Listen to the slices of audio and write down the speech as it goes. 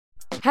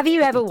Have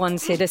you ever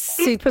wanted a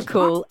super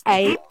cool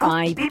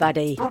AI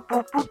buddy?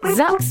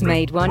 Zuck's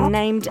made one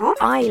named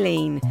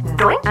Eileen.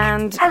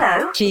 And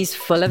she's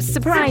full of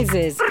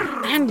surprises.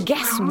 And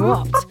guess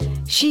what?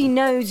 She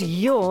knows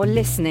you're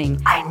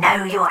listening. I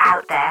know you're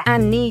out there.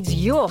 And needs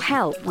your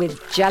help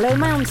with Jello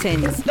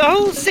Mountains. The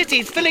whole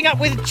city's filling up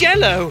with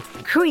Jello.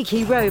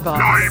 Creaky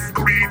robots. I'm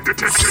green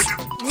detected.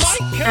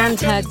 And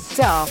her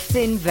daft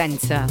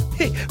inventor.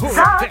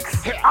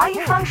 Zucks, are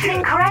you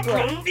functioning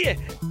correctly?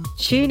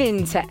 Tune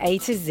in to A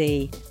to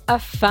Z, a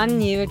fun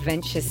new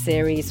adventure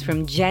series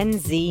from Gen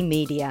Z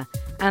Media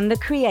and the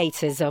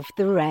creators of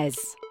The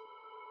Res.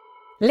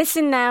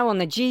 Listen now on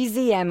the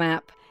GZM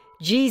app,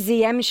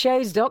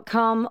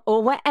 gzmshows.com,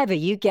 or wherever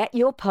you get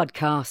your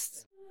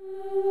podcasts.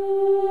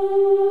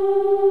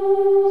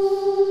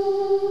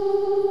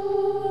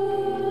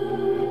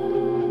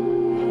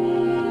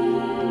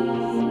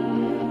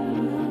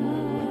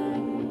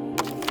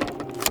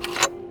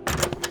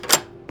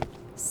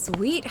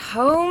 Sweet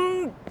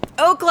home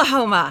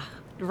Oklahoma.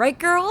 Right,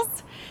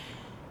 girls?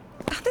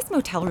 This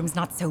motel room's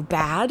not so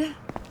bad.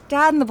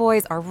 Dad and the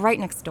boys are right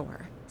next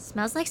door.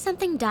 Smells like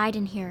something died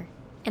in here.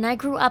 And I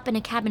grew up in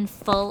a cabin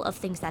full of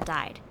things that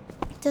died.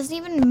 Doesn't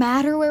even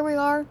matter where we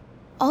are.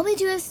 All we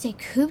do is stay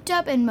cooped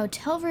up in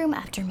motel room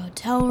after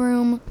motel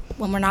room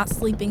when we're not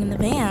sleeping in the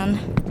van.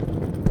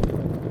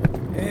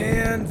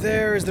 And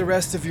there's the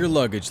rest of your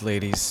luggage,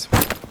 ladies.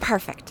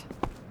 Perfect.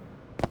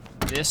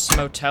 This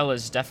motel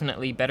is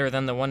definitely better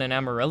than the one in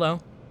Amarillo.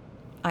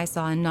 I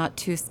saw a not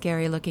too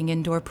scary looking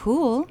indoor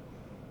pool.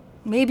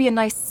 Maybe a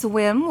nice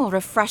swim will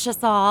refresh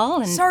us all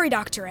and... Sorry,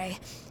 Dr. A.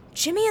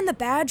 Jimmy and the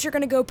Badge are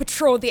gonna go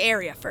patrol the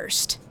area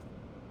first.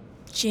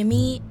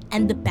 Jimmy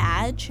and the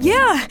Badge?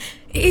 Yeah,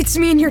 it's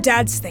me and your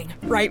dad's thing,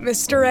 right,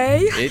 Mr.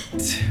 A?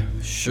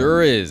 It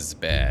sure is,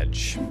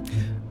 Badge.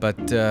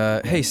 But,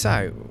 hey,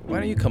 Sai, why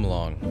don't you come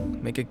along?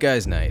 Make it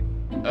guys' night.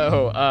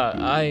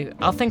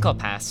 I'll think I'll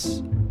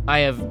pass.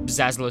 I have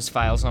Zaslow's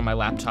files on my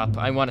laptop.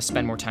 I want to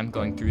spend more time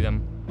going through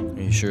them.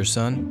 Are you sure,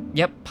 son?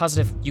 Yep,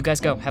 positive. You guys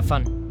go. Have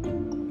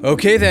fun.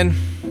 Okay, then.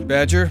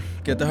 Badger,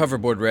 get the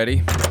hoverboard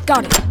ready.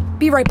 Got it.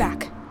 Be right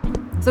back.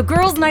 So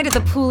girls' night at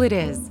the pool it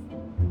is.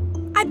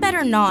 I'd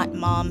better not,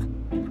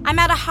 Mom. I'm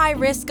at a high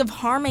risk of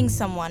harming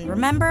someone,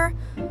 remember?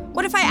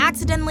 What if I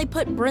accidentally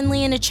put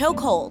Brinley in a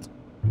chokehold?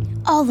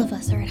 All of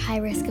us are at high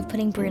risk of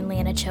putting Brinley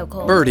in a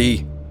chokehold.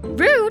 Birdie!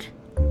 Rude,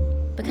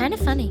 but kind of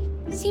funny.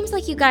 Seems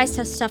like you guys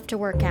have stuff to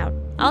work out.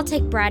 I'll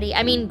take Birdie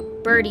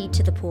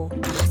to the pool.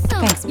 Awesome.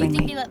 Thanks, You Brinley.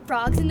 think they let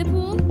frogs in the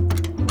pool?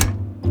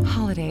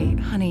 Holiday,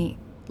 honey.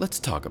 Let's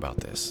talk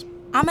about this.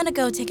 I'm gonna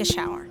go take a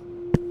shower.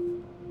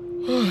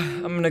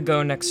 I'm gonna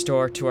go next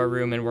door to our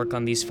room and work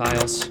on these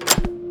files.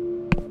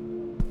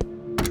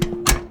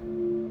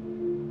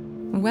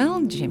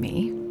 Well,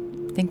 Jimmy,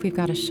 think we've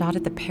got a shot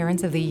at the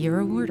Parents of the Year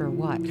award or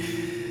what?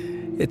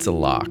 It's a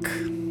lock.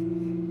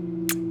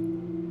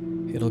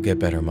 It'll get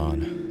better,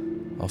 Mon.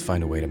 I'll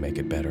find a way to make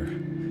it better.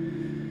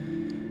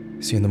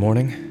 See you in the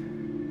morning?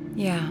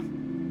 Yeah.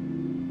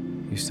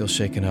 You still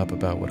shaken up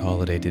about what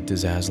Holiday did to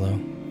Zaslow?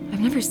 I've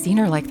never seen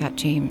her like that,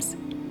 James.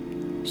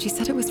 She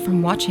said it was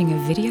from watching a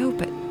video,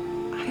 but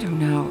I don't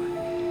know.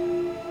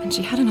 And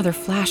she had another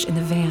flash in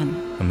the van.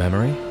 A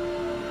memory?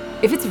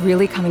 If it's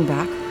really coming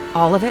back,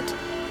 all of it,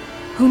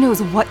 who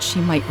knows what she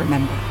might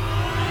remember.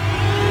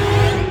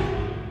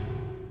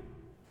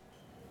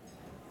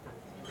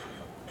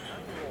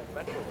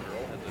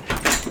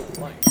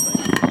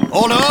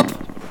 Hold up!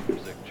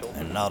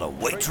 And not a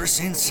waitress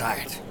in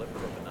sight.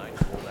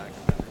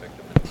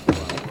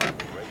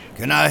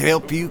 Can I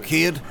help you,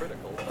 kid?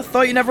 I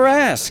thought you never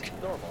asked.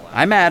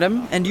 I'm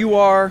Adam, and you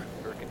are...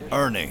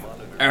 Ernie.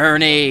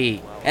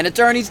 Ernie! And it's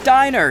Ernie's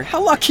Diner.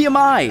 How lucky am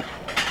I?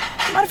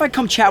 Mind if I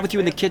come chat with you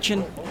in the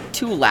kitchen?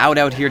 Too loud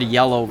out here to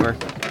yell over.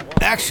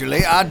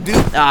 Actually, I do...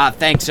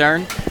 Thanks,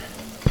 Ern.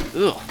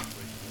 Ugh.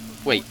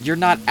 Wait, you're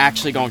not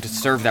actually going to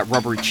serve that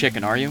rubbery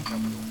chicken, are you?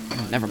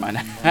 Never mind.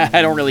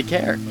 I don't really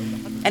care.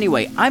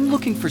 Anyway, I'm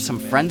looking for some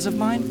friends of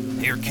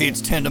mine. Your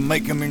kids tend to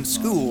make them in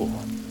school,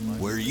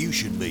 where you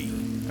should be.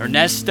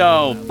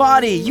 Ernesto,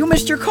 buddy, you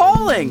missed your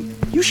calling.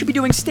 You should be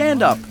doing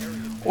stand-up.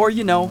 Or,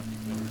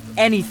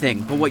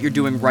 anything but what you're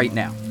doing right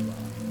now.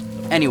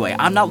 Anyway,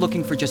 I'm not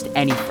looking for just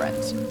any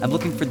friends. I'm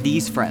looking for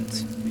these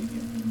friends.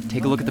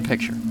 Take a look at the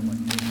picture.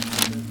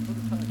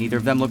 Either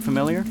of them look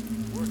familiar?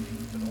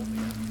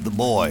 The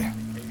boy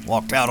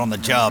walked out on the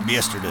job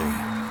yesterday.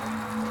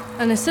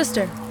 And his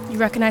sister. You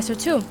recognize her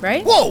too,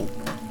 right? Whoa!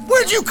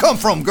 Where'd you come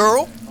from,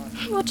 girl?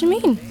 What you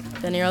mean?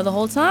 Been here the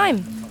whole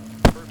time.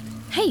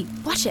 Hey,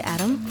 watch it,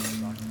 Adam.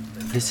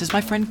 This is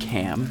my friend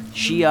Cam.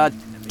 She,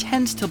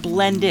 tends to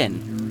blend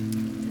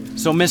in.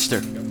 So,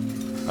 mister,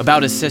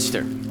 about his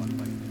sister.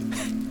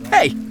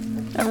 Hey,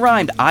 that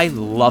rhymed. I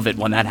love it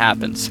when that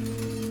happens.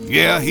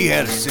 Yeah, he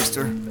had a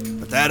sister,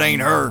 but that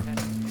ain't her.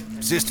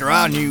 Sister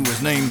I knew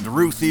was named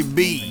Ruthie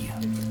B.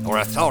 Or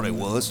I thought it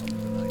was.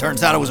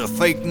 Turns out it was a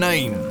fake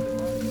name.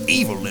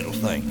 Evil little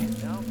thing.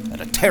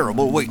 And a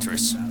terrible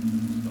waitress.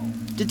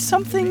 Did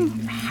something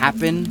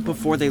happen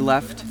before they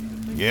left?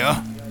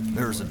 Yeah,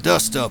 There's a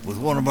dust-up with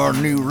one of our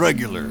new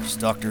regulars,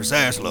 Dr.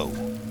 Zaslow.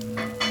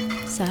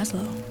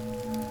 Zaslow?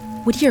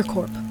 Whittier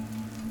Corp.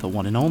 The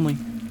one and only.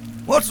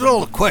 What's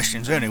all the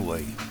questions,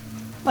 anyway?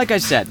 Like I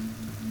said,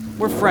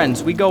 we're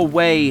friends. We go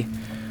way,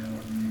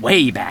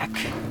 way back.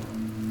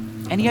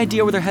 Any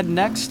idea where they're heading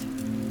next?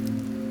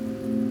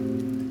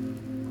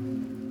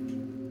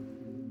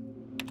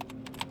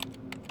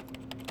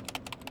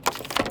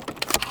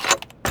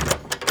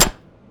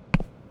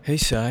 Hey,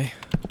 Sai.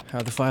 How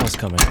are the files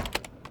coming?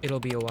 It'll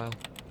be a while.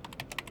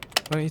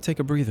 Why don't you take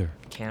a breather?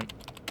 Can't.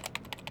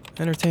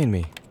 Entertain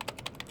me.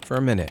 For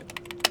a minute.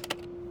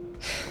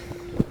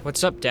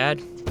 What's up,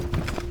 Dad?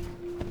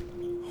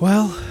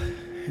 Well,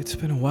 it's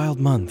been a wild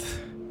month.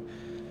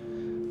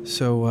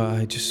 So,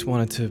 I just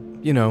wanted to,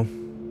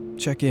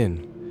 check in.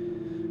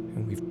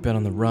 And we've been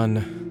on the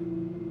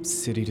run,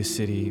 city to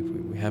city.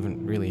 We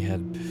haven't really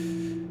had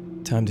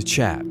time to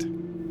chat.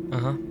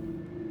 Uh-huh.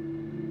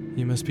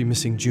 You must be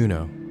missing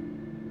Juno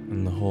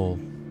and the whole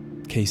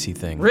Casey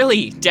thing.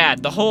 Really,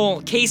 Dad, the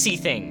whole Casey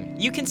thing.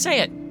 You can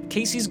say it.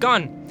 Casey's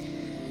gone.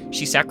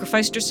 She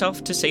sacrificed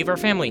herself to save our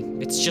family.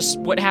 It's just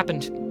what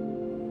happened.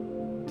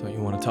 Don't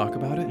you want to talk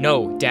about it?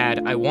 No,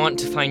 Dad, I want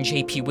to find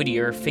J.P.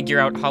 Whittier, figure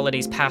out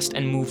Holiday's past,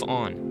 and move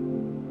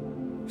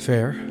on.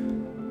 Fair.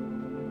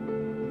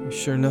 You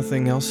sure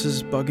nothing else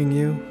is bugging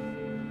you?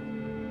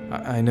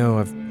 I know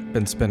I've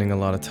been spending a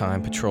lot of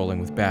time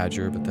patrolling with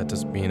Badger, but that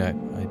doesn't mean I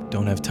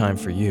don't have time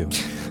for you.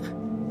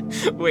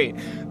 Wait,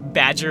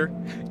 Badger?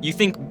 You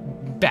think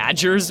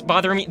Badger's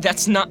bothering me?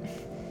 That's not...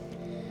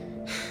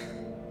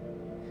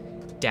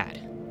 Dad,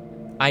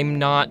 I'm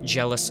not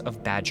jealous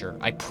of Badger,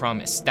 I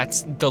promise.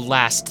 That's the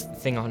last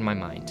thing on my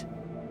mind.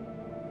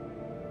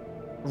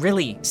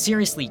 Really,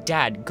 seriously,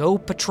 Dad, go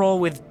patrol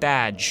with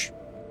Badge.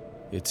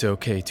 It's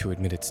okay to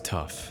admit it's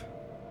tough.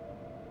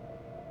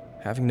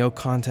 Having no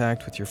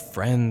contact with your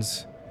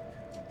friends,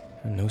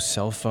 and no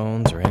cell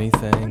phones or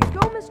anything. Let's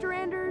go, Mr.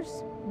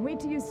 Anders. Wait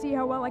till you see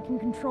how well I can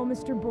control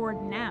Mr.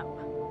 Board now.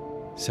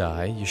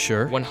 Sai, you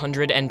sure?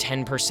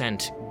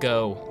 110%.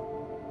 Go.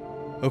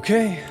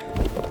 Okay.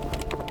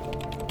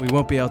 We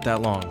won't be out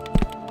that long.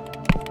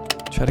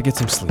 Try to get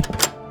some sleep.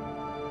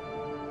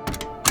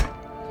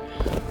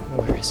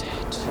 Where is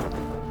it?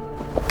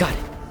 Got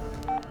it.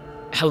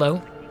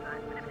 Hello?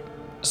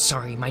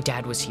 Sorry, my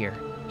dad was here.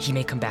 He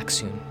may come back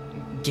soon.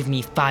 Give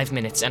me 5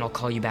 minutes and I'll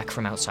call you back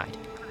from outside.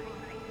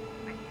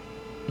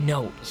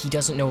 No, he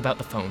doesn't know about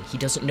the phone. He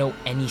doesn't know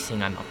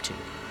anything I'm up to.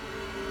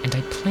 And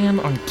I plan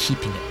on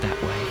keeping it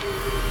that way.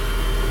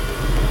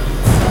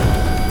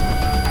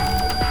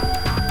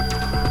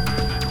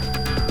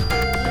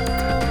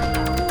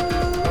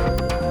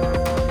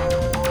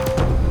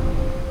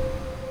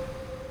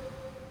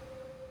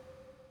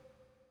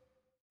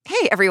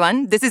 Hey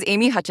everyone, this is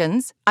Amy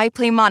Hutchins. I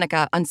play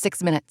Monica on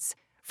 6 Minutes.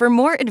 For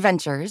more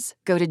adventures,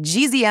 go to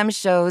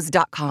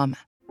gzmshows.com.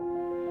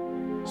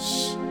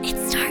 Shh,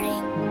 it's starting.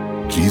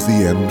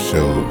 GZM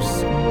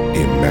Shows.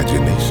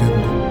 Imagination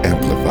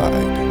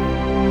Amplified.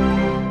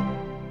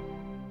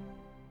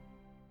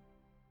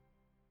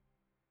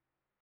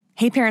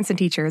 Hey parents and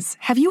teachers,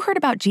 have you heard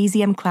about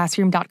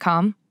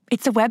gzmclassroom.com?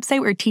 It's a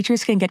website where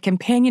teachers can get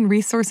companion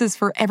resources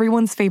for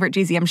everyone's favorite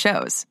GZM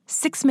shows.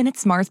 6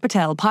 Minutes, Mars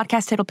Patel,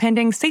 Podcast Title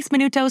Pending, 6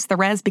 Minutos, The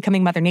Res,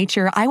 Becoming Mother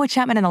Nature, Iowa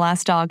Chapman and the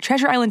Last Dog,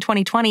 Treasure Island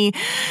 2020,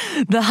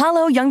 The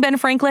Hollow, Young Ben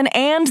Franklin,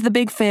 and The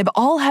Big Fib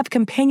all have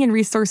companion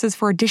resources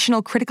for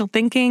additional critical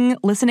thinking,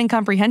 listening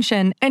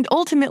comprehension, and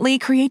ultimately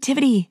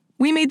creativity.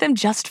 We made them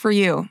just for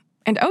you.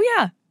 And oh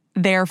yeah,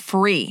 they're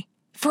free.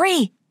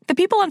 Free! The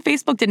people on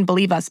Facebook didn't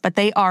believe us, but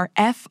they are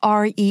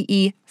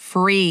free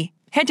free.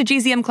 Head to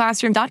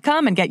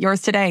gzmclassroom.com and get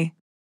yours today.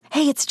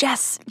 Hey, it's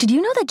Jess. Did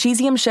you know that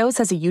GZM Shows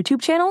has a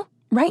YouTube channel?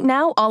 Right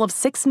now, all of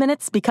 6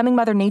 Minutes, Becoming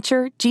Mother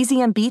Nature,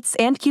 GZM Beats,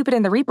 and Cupid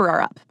and the Reaper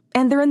are up.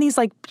 And they're in these,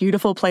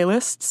 beautiful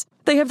playlists.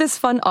 They have this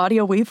fun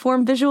audio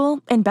waveform visual,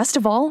 and best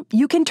of all,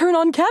 you can turn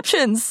on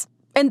captions.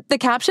 And the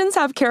captions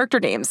have character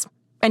names.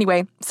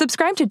 Anyway,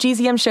 subscribe to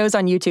GZM Shows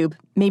on YouTube.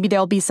 Maybe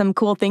there'll be some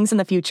cool things in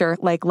the future,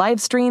 like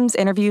live streams,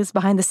 interviews,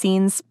 behind the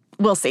scenes.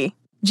 We'll see.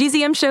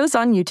 GZM Shows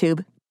on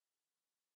YouTube.